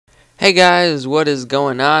Hey guys, what is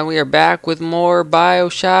going on? We are back with more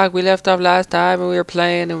Bioshock. We left off last time and we were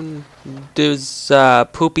playing and this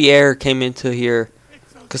poopy air came into here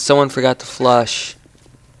because someone forgot to flush.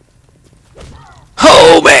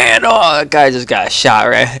 Oh man! Oh, that guy just got shot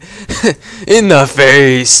right in the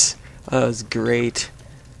face. That was great.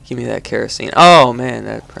 Give me that kerosene. Oh man,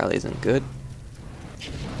 that probably isn't good.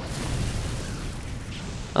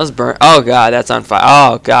 That was burnt. Oh god, that's on fire.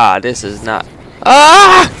 Oh god, this is not.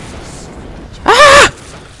 Ah! Ah!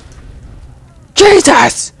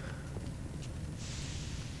 Jesus!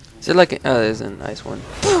 Is it like a, oh, there's a nice one.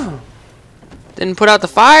 Didn't put out the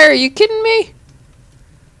fire? Are you kidding me?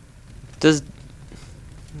 Does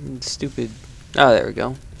stupid. Oh, there we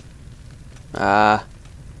go. Right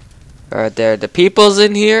there. The peoples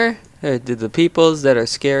in here? The peoples that are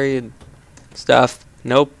scary and stuff.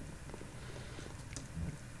 Nope.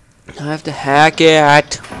 I have to hack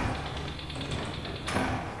it.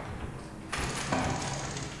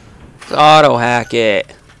 Auto hack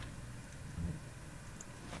it.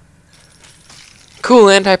 Cool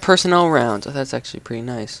anti-personnel rounds. Oh, that's actually pretty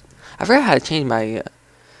nice. I forgot how to change my.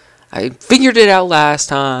 I figured it out last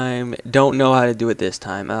time. Don't know how to do it this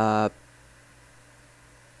time.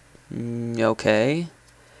 Okay.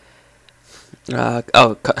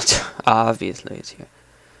 Oh, obviously it's here.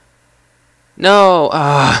 No.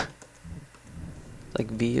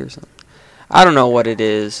 Like V or something. I don't know what it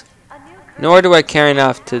is. Nor do I care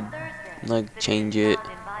enough to like change it.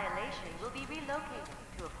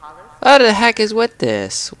 What the heck is with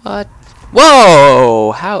this? What?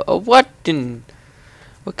 Whoa! How? What kind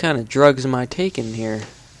of drugs am I taking here?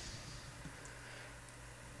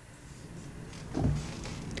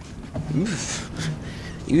 Oof.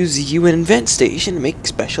 Use the UN invent station to make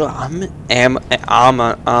special ammo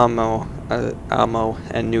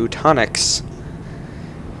and new tonics.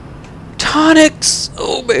 Tonics!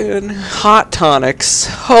 Oh man, hot tonics.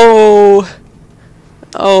 Oh,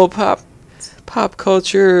 pop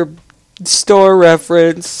culture store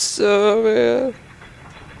reference. Oh man,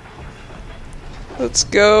 let's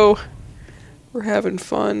go. We're having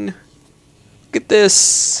fun. Look at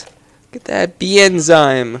this. Look at that B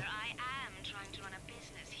enzyme.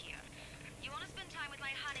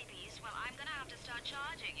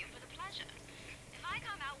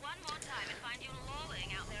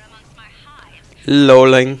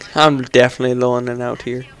 Lolling. I'm definitely lolling out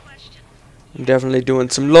here. I'm definitely doing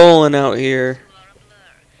some lolling out here.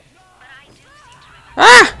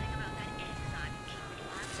 Ah!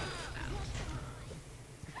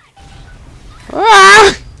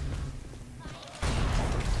 Ah!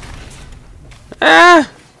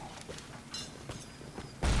 Ah!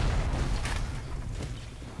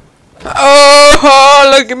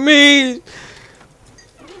 Oh, look at me!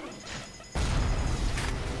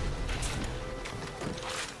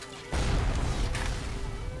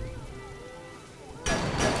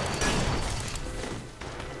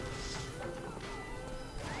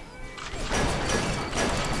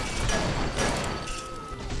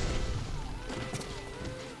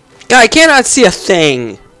 God, I cannot see a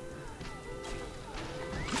thing.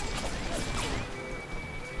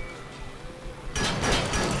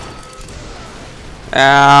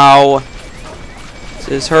 Ow. This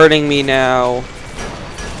is hurting me now.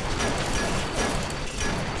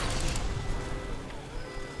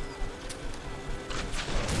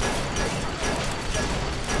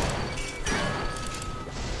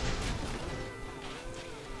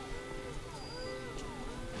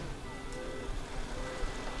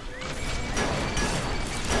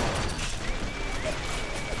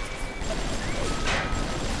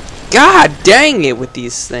 God dang it with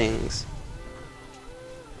these things.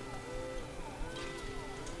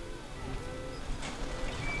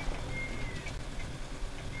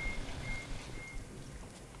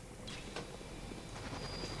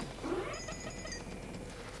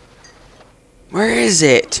 Where is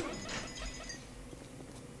it?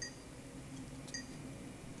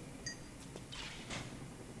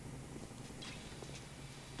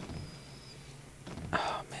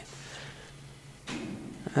 Oh man.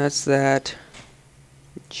 That's that.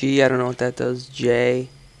 G, I don't know what that does. J.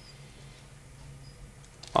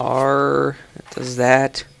 R, that does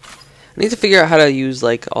that. I need to figure out how to use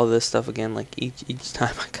like all this stuff again, like each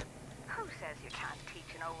time. Who says you can't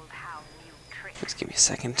teach an old hound new tricks? Just give me a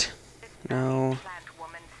second. No. Plant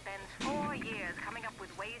woman spends 4 years coming up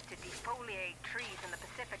with ways to defoliate trees in the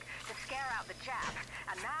Pacific to scare out the Japs,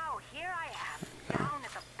 and now here I am, down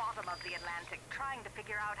at the bottom of the Atlantic, trying to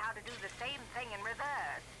figure out how to do the same thing in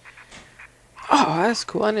reverse. Oh, that's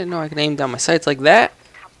cool. I didn't know I could aim down my sights like that.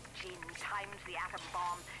 Times the atom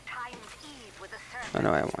bomb, times Eve with a serpent. Oh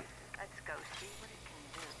no, I won. Let's go see what it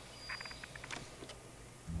can do.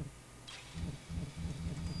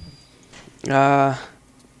 How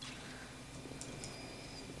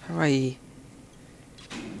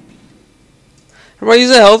do I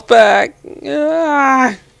use a health pack?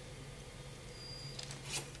 Ah!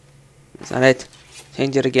 Is that it?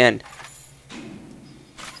 Change it again.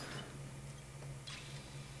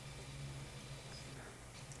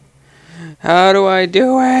 How do I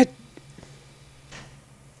do it?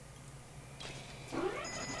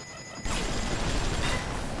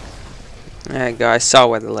 There you go. I saw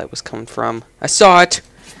where the light was coming from. I saw it.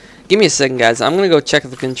 Give me a second, guys. I'm gonna go check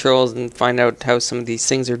the controls and find out how some of these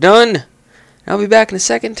things are done. I'll be back in a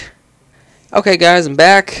second. Okay, guys, I'm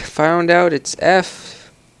back. Found out it's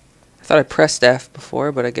F. I thought I pressed F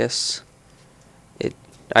before, but I guess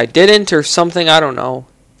I didn't or something. I don't know.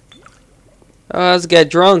 Let's get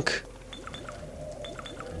drunk.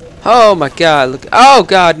 Oh my God! Look. Oh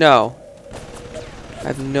God, no. I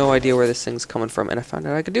have no idea where this thing's coming from, and I found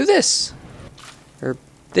out I could do this. Or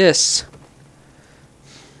this.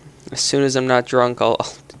 As soon as I'm not drunk, I'll...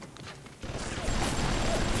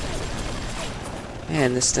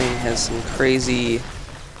 Man, this thing has some crazy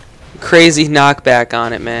knockback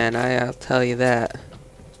on it, man. I'll tell you that.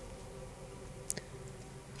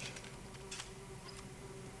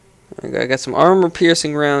 I got some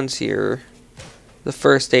armor-piercing rounds here. The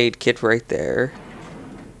first aid kit right there.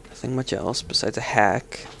 Nothing much else besides a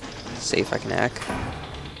hack. See if I can hack.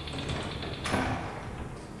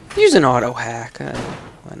 Use an auto hack.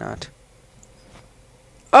 Why not?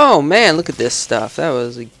 Oh man, look at this stuff. That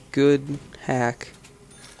was a good hack.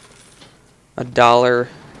 $1. I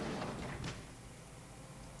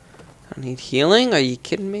don't need healing? Are you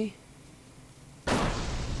kidding me?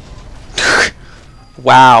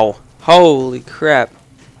 Wow. Holy crap.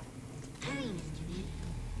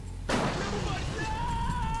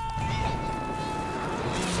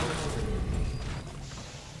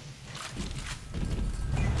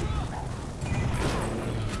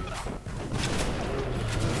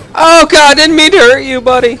 Oh God, didn't mean to hurt you,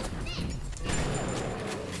 buddy.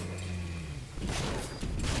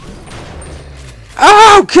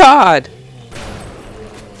 Oh God!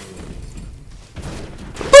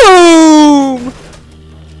 Boom!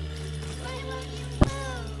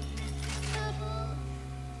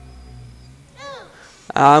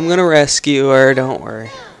 I'm gonna rescue her, don't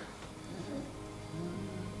worry.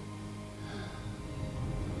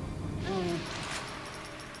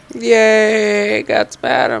 Yay, got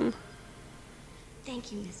Spatum.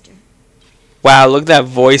 Thank you, mister. Wow, look at that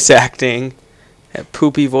voice acting. That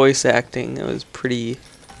poopy voice acting. That was pretty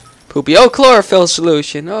poopy. Oh, chlorophyll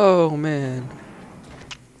solution. Oh, man.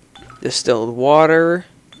 Distilled water.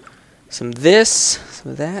 Some of this.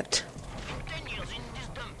 Some of that.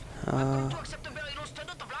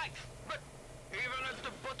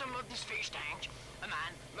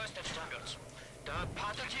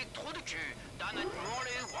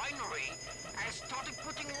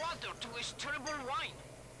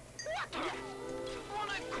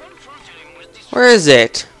 Where is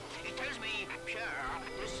it?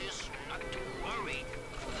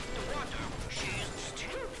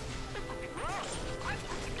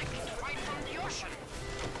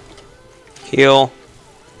 Heal.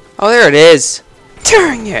 Oh, there it is.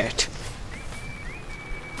 Dang it.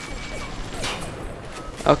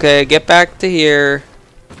 Okay, get back to here.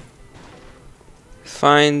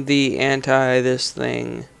 Find the this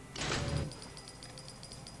thing.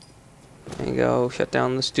 There you go. Shut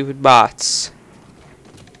down the stupid bots.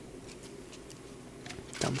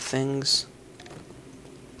 Dumb things.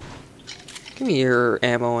 Give me your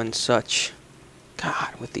ammo and such.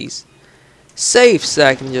 God, with these safes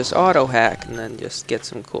I can just auto hack and then just get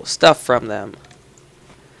some cool stuff from them.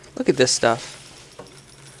 Look at this stuff.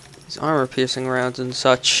 These armor piercing rounds and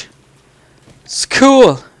such. It's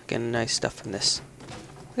cool. Getting nice stuff from this.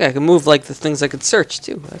 Yeah, I can move like the things I could search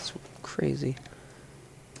too. That's crazy.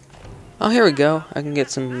 Oh, here we go. I can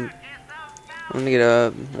get some. I'm gonna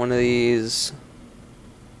get one of these,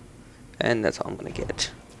 and that's all I'm gonna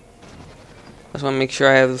get. I just want to make sure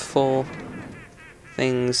I have the full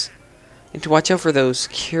things. Need to watch out for those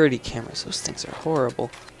security cameras. Those things are horrible.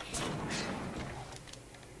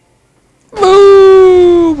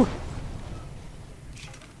 Boom!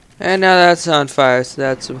 And now that's on fire, so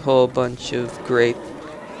that's a whole bunch of great.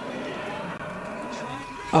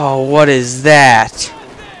 Oh, what is that?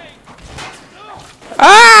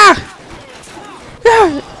 Ah!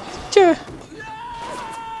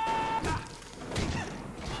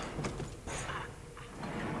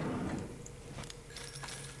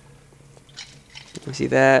 You see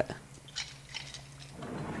that?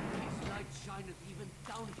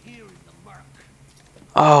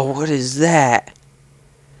 Oh, what is that?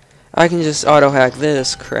 I can just auto hack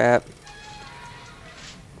this crap.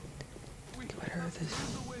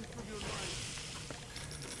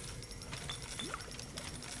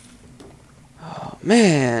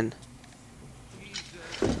 man.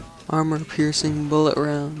 Armor-piercing bullet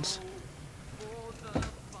rounds.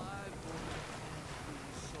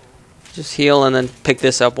 Just heal and then pick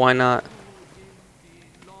this up, why not?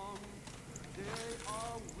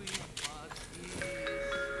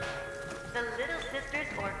 The Little Sisters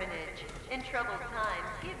Orphanage. In troubled times,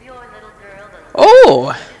 give your little girl the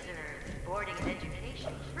Oh! she deserves. Boarding and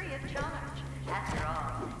education free of charge. After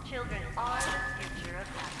all, children are the future of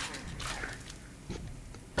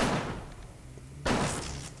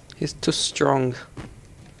Rapture. He's too strong.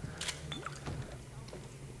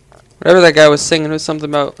 Whatever that guy was singing, it was something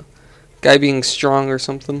about guy being strong or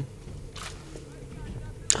something.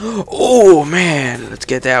 Oh man, let's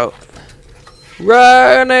get out.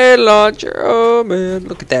 Grenade launcher, oh man,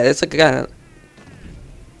 look at that. It's like a guy.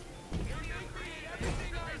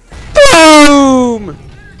 Boom!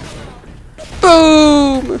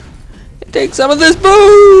 Boom! Take some of this,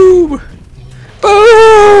 boom!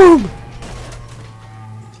 Boom!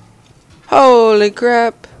 Holy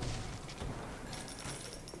crap.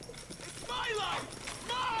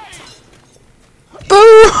 Boom!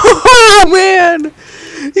 Oh man!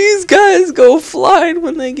 These guys go flying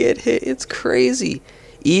when they get hit. It's crazy.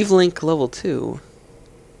 Eve Link level 2.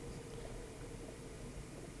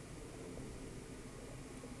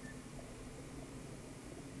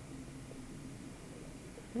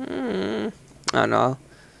 I don't know.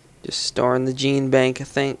 Just storing the gene bank, I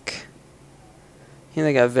think. Here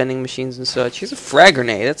they got vending machines and such. Here's a frag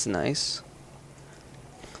grenade. That's nice.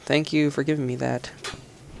 Thank you for giving me that.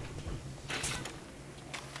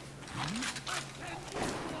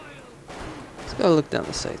 Let's go look down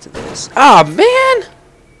the sights of this. Ah, man!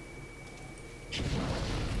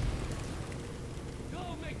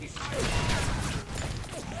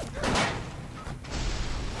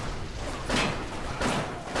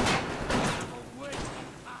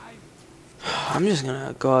 I'm just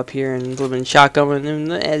gonna go up here and live in shotgun him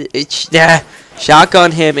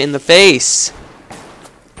shotgun him in the face.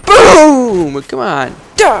 Boom! Come on,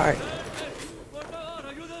 die!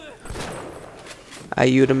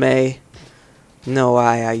 Ayúdame. No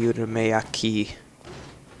hay ayúdame aquí.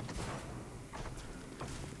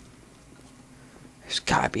 There's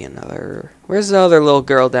gotta be another. Where's the other little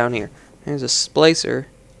girl down here? There's a splicer.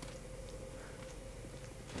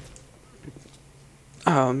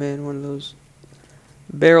 Oh man, one of those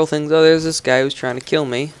barrel things. Oh, there's this guy who's trying to kill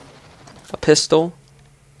me. A pistol.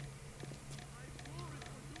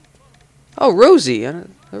 Oh, Rosie. The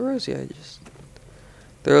Rosie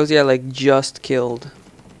I like just killed.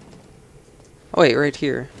 Oh wait, right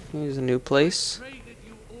here. Here's a new place.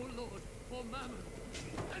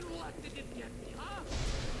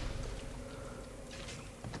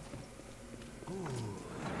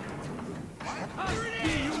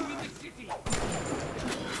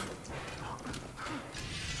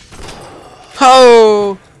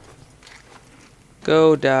 Oh!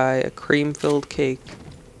 Go die, a cream-filled cake.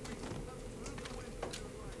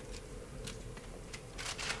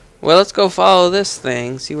 Well, let's go follow this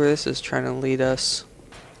thing, see where this is trying to lead us.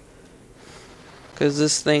 Because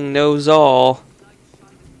this thing knows all.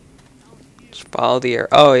 Just follow the air.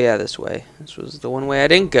 Oh yeah, this way. This was the one way I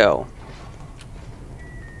didn't go.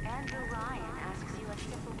 Andrew Ryan asks you a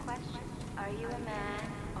simple question. Are you a man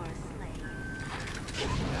or a slave?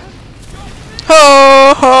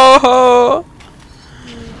 Ho ho ho!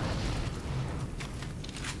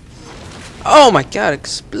 Oh my god,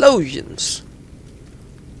 explosions!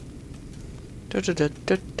 Da, da, da,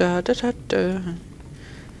 da, da, da, da.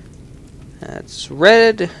 That's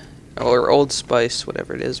red or Old Spice,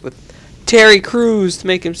 whatever it is, with Terry Crews to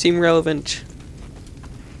make him seem relevant.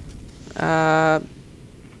 I'm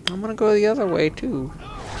gonna go the other way too.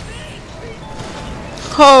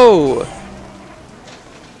 Ho!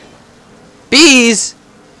 Bees!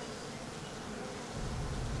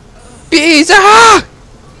 Bees! Ah!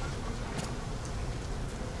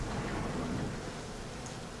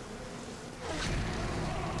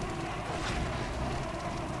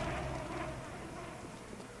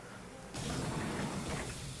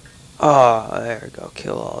 Oh, there we go.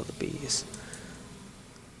 Kill all the bees.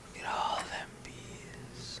 Look at all them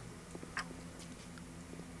bees.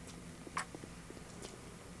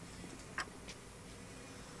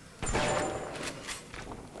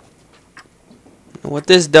 And what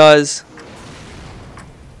this does,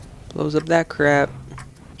 blows up that crap.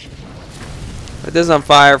 Put this on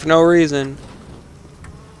fire for no reason.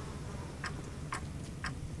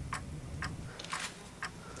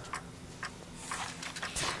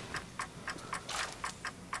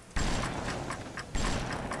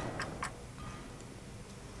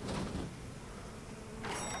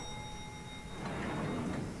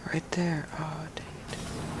 Right there. Oh, dang.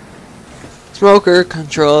 Smoker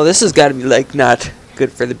control. This has got to be like not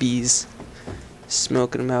good for the bees.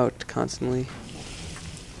 Smoking them out constantly.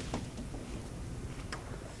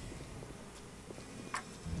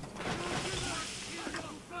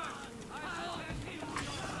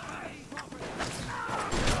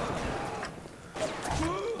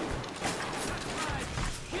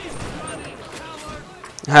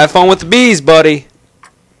 Have fun with the bees, buddy.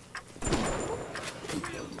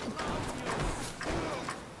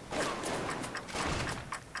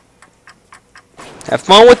 Have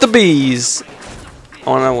fun with the bees.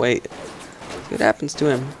 Oh no, wait. See what happens to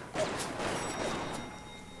him.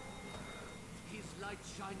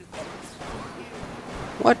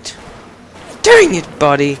 What? Dang it,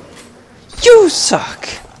 buddy. You suck.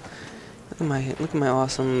 Look at my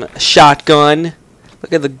awesome shotgun.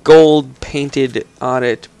 Look at the gold painted on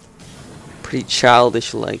it. Pretty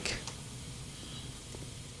childish like.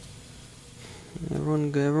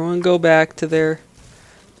 Everyone go back to their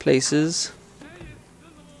places.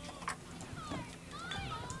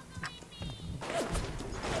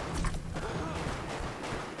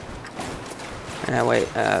 Wait,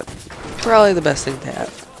 probably the best thing to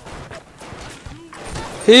have.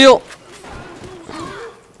 Heal!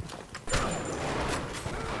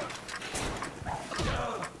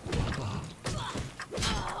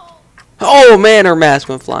 Oh man, her mask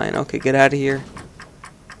went flying. Okay, get out of here.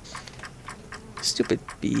 Stupid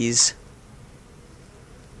bees.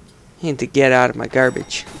 I need to get out of my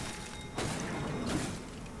garbage.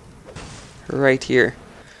 Right here.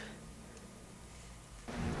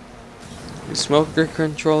 Smoker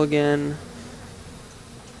control again.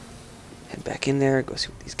 Head back in there. Go see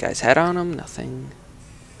what these guys had on them. Nothing.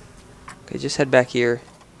 Okay, just head back here.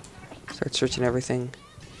 Start searching everything.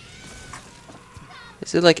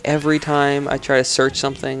 Is it like every time I try to search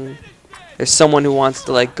something, there's someone who wants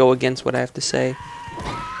to like go against what I have to say?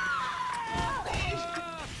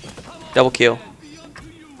 Double kill.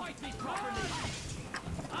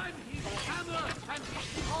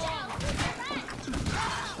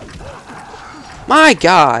 My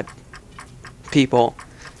God, people.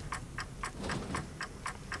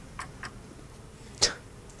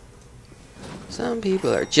 Some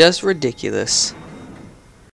people are just ridiculous.